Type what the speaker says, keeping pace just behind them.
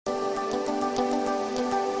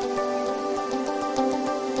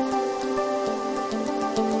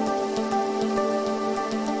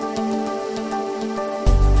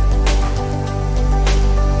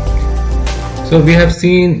So we have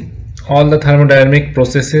seen all the thermodynamic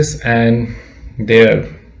processes and their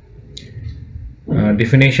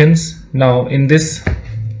definitions. Now in this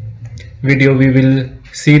video we will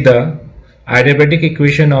see the adiabatic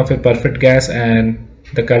equation of a perfect gas and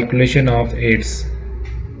the calculation of its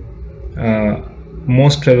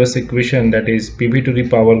most reverse equation, that is Pv to the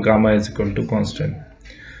power gamma is equal to constant.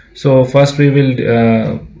 So first we will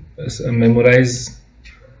memorize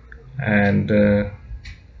and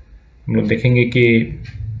हम लोग देखेंगे कि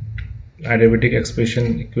adiabatic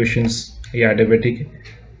equations या adiabatic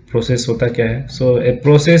process होता क्या है. So a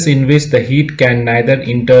process in which the heat can neither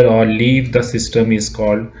enter or leave the system is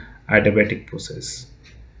called adiabatic process.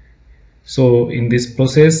 So in this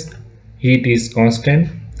process heat is constant.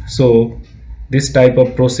 So this type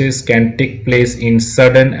of process can take place in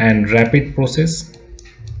sudden and rapid process.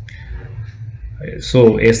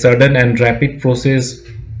 So a sudden and rapid process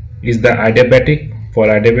is the adiabatic. For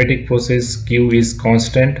adiabatic process Q is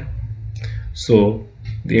constant, so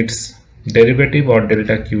its derivative or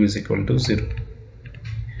delta Q is equal to 0.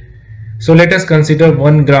 So let us consider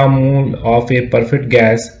 1 gram mole of a perfect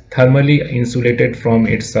gas thermally insulated from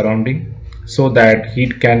its surrounding, so that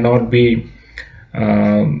heat cannot be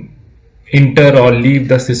enter or leave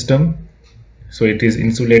the system. So it is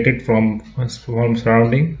insulated from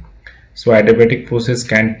surrounding, so adiabatic process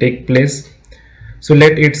can take place. So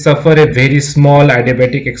let it suffer a very small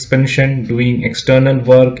adiabatic expansion doing external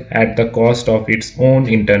work at the cost of its own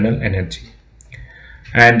internal energy,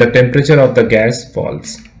 and the temperature of the gas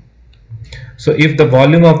falls. So if the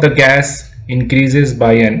volume of the gas increases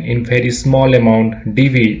by an very small amount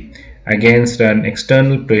dV against an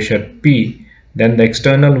external pressure P, then the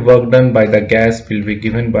external work done by the gas will be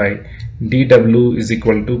given by dW is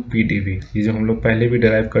equal to PdV. ये जो हम लोग पहले भी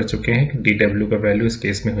derive कर चुके हैं कि dW का वैल्यू इस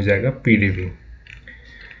केस में हो जाएगा PdV.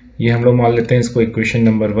 ये हम लोग मान लेते हैं इसको equation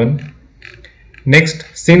number 1. Next,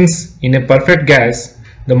 since in a perfect gas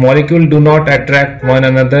the molecule do not attract one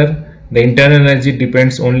another, the internal energy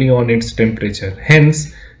depends only on its temperature. Hence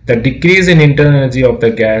the decrease in internal energy of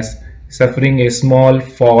the gas suffering A small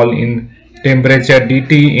fall in temperature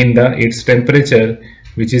dt in its temperature,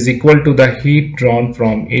 which is equal to the heat drawn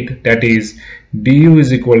from it, that is du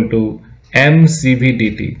is equal to mCv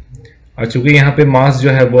dt. और चूंकि यहाँ पे मास जो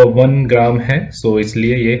है वो 1 ग्राम है, सो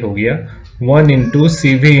इसलिए ये हो गया 1 इंटू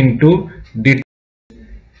CV इंटू dt.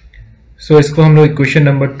 सो इसको हम लोग इक्वेशन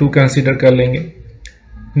नंबर 2 कंसीडर कर लेंगे.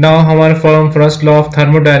 नाउ हमारे from first law of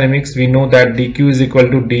thermodynamics we know that dq is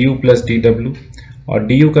equal to du plus dw, और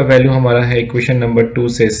du का वैल्यू हमारा है इक्वेशन नंबर 2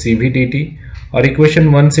 से CV dt, और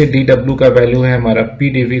इक्वेशन 1 से dw का वैल्यू है हमारा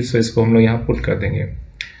pdv. सो इसको हम लोग यहाँ पुट कर देंगे.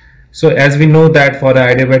 So as we know that for the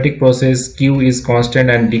adiabatic process Q is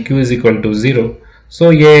constant and dq is equal to 0,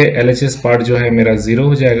 so ये LHS पार्ट जो है मेरा 0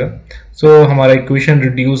 हो जाएगा. So हमारा इक्वेशन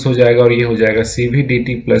रिड्यूस हो जाएगा और ये हो जाएगा CV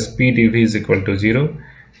dt plus PdV is equal to 0.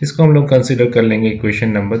 इसको हम लोग कंसीडर कर लेंगे equation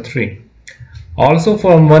number 3. Also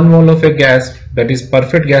for 1 mole of a gas, that is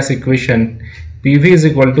perfect gas equation, PV is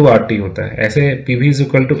equal to RT होता है. ऐसे PV is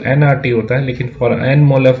equal to nRT होता है, लेकिन for n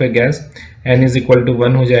mole of a gas n is equal to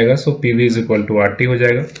 1 हो जाएगा, so PV is equal to RT हो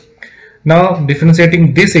जाएगा. Now differentiating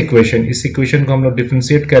this equation, इस इक्वेशन को हम लोग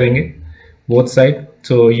डिफरेंशिएट करेंगे बोथ साइड.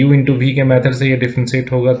 सो u इंटू v के मेथड से ये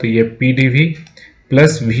डिफरेंशिएट होगा, तो ये pdv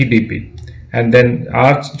plus vdp, and then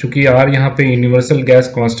r, चूंकि r यहाँ पे यूनिवर्सल गैस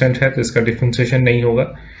कांस्टेंट है तो इसका डिफरेंशिएशन नहीं होगा,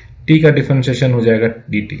 t का डिफरेंशिएशन हो जाएगा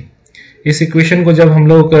dt. इस इक्वेशन को जब हम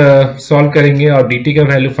लोग सॉल्व करेंगे और dt का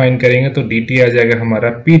वैल्यू फाइंड करेंगे तो dt आ जाएगा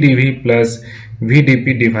हमारा pdv plus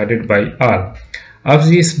vdp divided by r.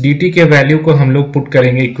 अब इस dt के वैल्यू को हम लोग पुट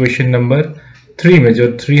करेंगे इक्वेशन नंबर 3 में. जो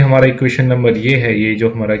 3 हमारा इक्वेशन नंबर ये है, ये जो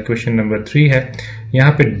हमारा इक्वेशन नंबर 3 है,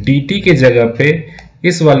 यहाँ पे dt के जगह पे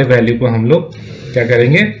इस वाले वैल्यू को हम लोग क्या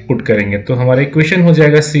करेंगे, पुट करेंगे. तो हमारा इक्वेशन हो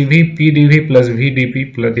जाएगा CV pdv plus vdp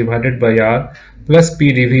plus divided by r plus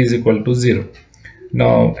pdv is equal to 0.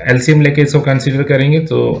 Now LCM लेके इसको कंसीडर करेंगे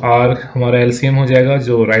तो r हमारा एलसीएम हो जाएगा,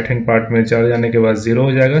 जो राइट हैंड पार्ट में चले जाने के बाद 0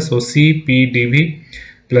 हो जाएगा. सो C pdv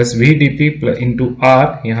plus vdp into r,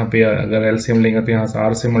 यहाँ पे अगर एलसीएम लेंगे तो यहाँ से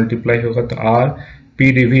r से मल्टीप्लाई होगा, तो r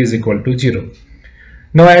pdv is equal to 0.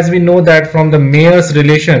 Now as we know that from the Mayer's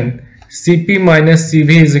relation cp minus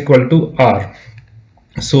cv is equal to r.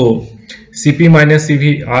 So cp minus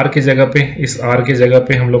cv r के जगह पे, इस r के जगह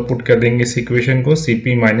पे हम लोग पुट कर देंगे इस इक्वेशन को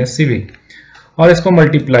cp माइनस cv, और इसको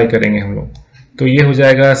मल्टीप्लाई करेंगे हम लोग, तो ये हो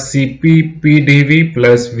जाएगा cp pdv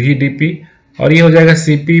प्लस vdp, और ये हो जाएगा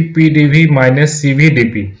Cp pdv minus Cv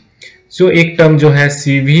dp. जो एक टर्म जो है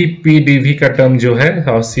Cv pdv का टर्म जो है,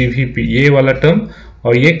 और Cv ये वाला टर्म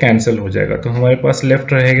और ये कैंसिल हो जाएगा, तो हमारे पास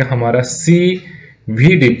लेफ्ट रहेगा हमारा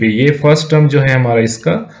Cv dp, ये फर्स्ट टर्म जो है हमारा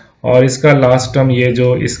इसका, और इसका लास्ट टर्म ये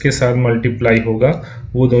जो इसके साथ मल्टीप्लाई होगा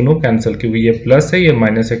वो दोनों कैंसिल, क्योंकि ये प्लस है ये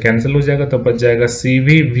माइनस है, कैंसिल हो जाएगा। तो बच जाएगा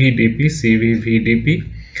CVVDP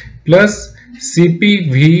प्लस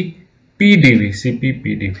CPVPDV।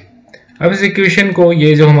 अब इस इक्वेशन को,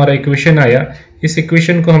 ये जो हमारा इक्वेशन आया, इस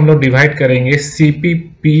इक्वेशन को हम लोग डिवाइड करेंगे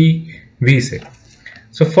CPPV से।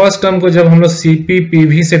 सो फर्स्ट टर्म को जब हम लोग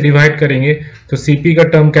CPPV से डिवाइड करेंगे तो CP का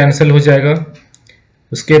टर्म कैंसिल हो जाएगा,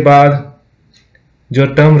 उसके बाद जो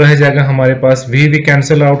टर्म रह जाएगा हमारे पास V भी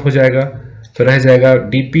कैंसिल आउट हो जाएगा, तो रह जाएगा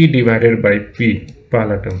DP डिवाइडेड बाई P,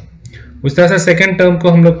 पहला टर्म। उस तरह से सेकेंड टर्म को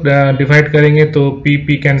हम लोग डिवाइड करेंगे तो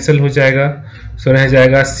PP कैंसिल हो जाएगा, सो रह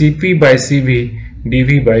जाएगा CP by CV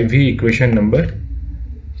DV by V, equation number.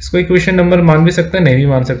 इसको इक्वेशन नंबर मान भी सकते हैं, नहीं भी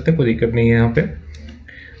मान सकते, कोई दिक्कत नहीं है यहाँ पे।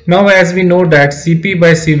 Now as we know that CP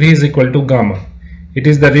by CV is equal to gamma. It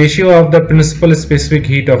is the ratio of the principal specific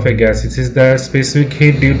heat of a gas. It is the specific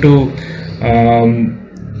heat due to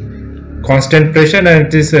constant pressure and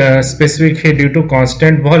it is specific heat due to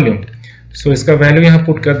constant volume. So इसका value यहाँ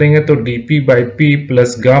put कर देंगे तो dP by P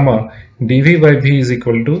plus gamma dV by V is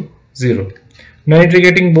equal to 0. Now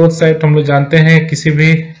integrating both sides, हम लोग जानते हैं किसी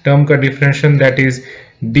भी टर्म का differential that is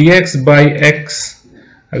dx by x,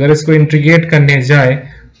 अगर इसको इंटीग्रेट करने जाए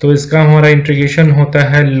तो इसका हमारा इंटीग्रेशन होता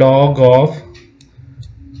है log of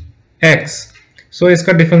x। सो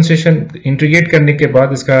इसका डिफरेंशिएशन इंटीग्रेट करने के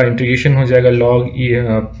बाद इसका इंटीग्रेशन हो जाएगा log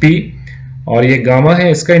p, और ये गामा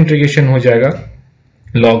है इसका इंटीग्रेशन हो जाएगा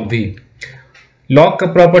log v। log का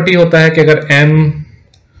प्रॉपर्टी होता है कि अगर m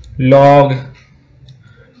log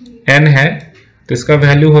n है तो इसका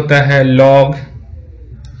वैल्यू होता है log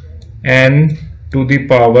n to the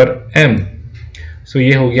power m। सो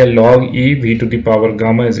ये हो गया log e v to the power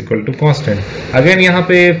gamma is equal to constant। Again यहाँ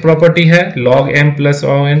पे प्रॉपर्टी है log m plus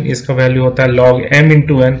n, इसका वैल्यू होता है log m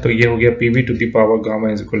into n, तो ये हो गया pv to the power gamma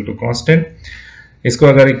is equal to constant। इसको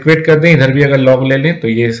अगर इक्वेट कर दें, इधर भी अगर log ले लें तो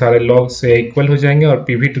ये सारे log से इक्वल हो जाएंगे और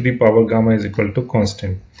pv to the power gamma is equal to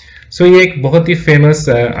constant। सो ये एक बहुत ही फेमस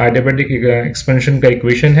adiabatic एक्सपेंशन का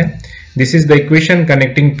इक्वेशन है। This is the equation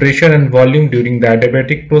connecting pressure and volume during the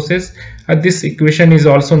adiabatic process. This equation is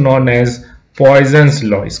also known as poisons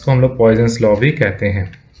law, इसको हम लोग poisons law भी कहते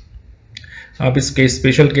हैं। आप इसके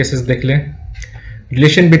स्पेशल केसेस देख लें।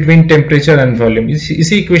 Relation between temperature and volume,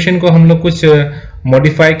 इसी इक्वेशन को हम लोग कुछ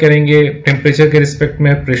मॉडिफाई करेंगे टेम्परेचर के रिस्पेक्ट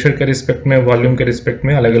में, प्रेशर के रिस्पेक्ट में, वॉल्यूम के रिस्पेक्ट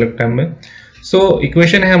में, अलग अलग टाइम में। सो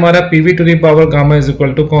इक्वेशन है हमारा PV to the power gamma is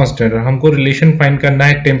equal to constant, और हमको रिलेशन फाइंड करना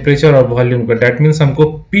है टेम्परेचर और वॉल्यूम का। दैट मीन्स हमको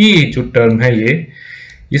P जो टर्म है ये,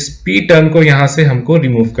 इस P टर्म को यहाँ से हमको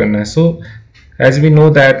रिमूव करना है। So as we know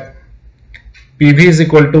that PV is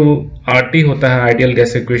equal to RT होता है आइडियल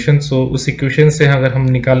गैस इक्वेशन। सो उस इक्वेशन से अगर हम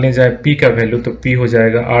निकालने जाए P का वैल्यू तो P हो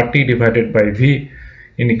जाएगा RT divided by V।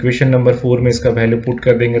 In equation number 4 में इसका वैल्यू पुट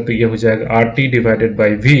कर देंगे तो ये हो जाएगा RT divided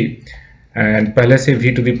by V, and पहले से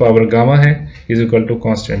V to the power gamma है is equal to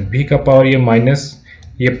constant. V का पावर ये माइनस,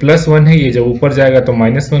 ये +1 है, ये जब ऊपर जाएगा तो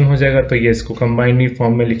 -1 हो जाएगा, तो ये इसको कंबाइंड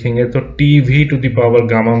फॉर्म में लिखेंगे तो TV to the power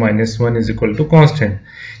gamma -1 is equal to constant.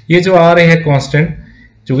 ये जो आ रहे हैं कांस्टेंट,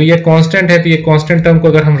 क्योंकि ये कांस्टेंट है तो ये कांस्टेंट टर्म को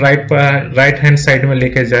अगर हम राइट हैंड साइड में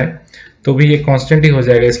लेके जाए तो भी ये कांस्टेंट ही हो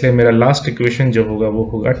जाएगा, इसलिए मेरा लास्ट इक्वेशन जो होगा वो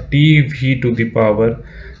होगा TV to the power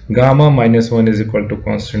gamma -1 is equal to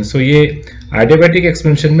constant. सो ये adiabatic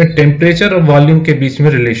एक्सपेंशन में टेम्परेचर और वॉल्यूम के बीच में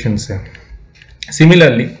रिलेशन है।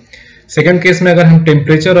 सिमिलरली सेकंड केस में अगर हम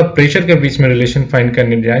टेम्परेचर और प्रेशर के बीच में रिलेशन फाइंड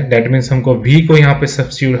करने जाए, दैट मीन्स हमको V को यहाँ पे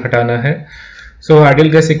सब्स्टिट्यूट हटाना है। सो आइडियल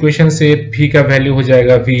गैस इक्वेशन से V का वैल्यू हो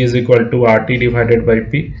जाएगा V is equal to RT divided by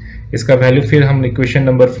P। इसका वैल्यू फिर हम इक्वेशन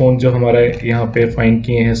नंबर 4 जो हमारा यहाँ पे फाइंड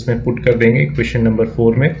किए हैं इसमें पुट कर देंगे। इक्वेशन नंबर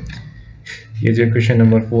 4 में, ये जो इक्वेशन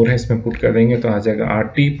नंबर 4 है इसमें पुट कर देंगे तो आ जाएगा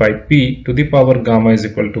RT by P to the power gamma is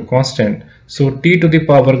equal to constant. So T to the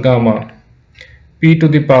power gamma, P to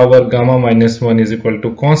the power gamma -1 is equal to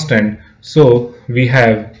constant. So we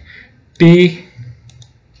have T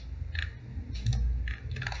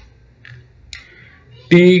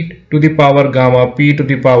to the power gamma P to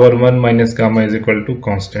the power 1 minus gamma is equal to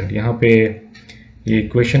constant. यहाँ पे ये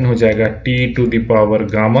equation हो जाएगा T to the power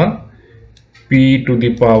gamma P to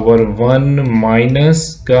the power 1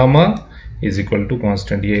 minus gamma is equal to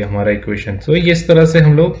constant, ये हमारा equation. तो इस तरह से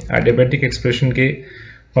हम लोग adiabatic एक्सप्रेशन के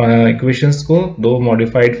इक्वेशंस को दो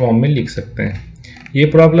मॉडिफाइड फॉर्म में लिख सकते हैं। ये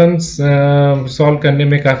प्रॉब्लम्स सॉल्व करने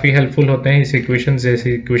में काफ़ी हेल्पफुल होते हैं। इस इक्वेशन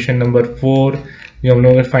जैसे इक्वेशन नंबर 4 जो हम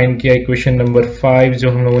लोगों ने फाइंड किया, इक्वेशन नंबर 5 जो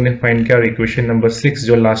हम लोगों ने फाइंड किया, और इक्वेशन नंबर 6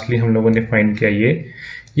 जो लास्टली हम लोगों ने फाइंड किया,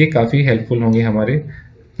 ये काफ़ी हेल्पफुल होंगे हमारे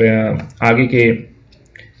आगे के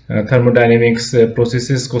थर्मोडायनेमिक्स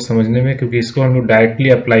प्रोसेसेस को समझने में, क्योंकि इसको हम लोग डायरेक्टली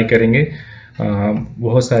अप्लाई करेंगे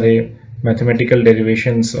बहुत सारे मैथमेटिकल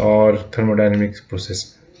डेरिवेशंस और थर्मोडायनेमिक्स प्रोसेस।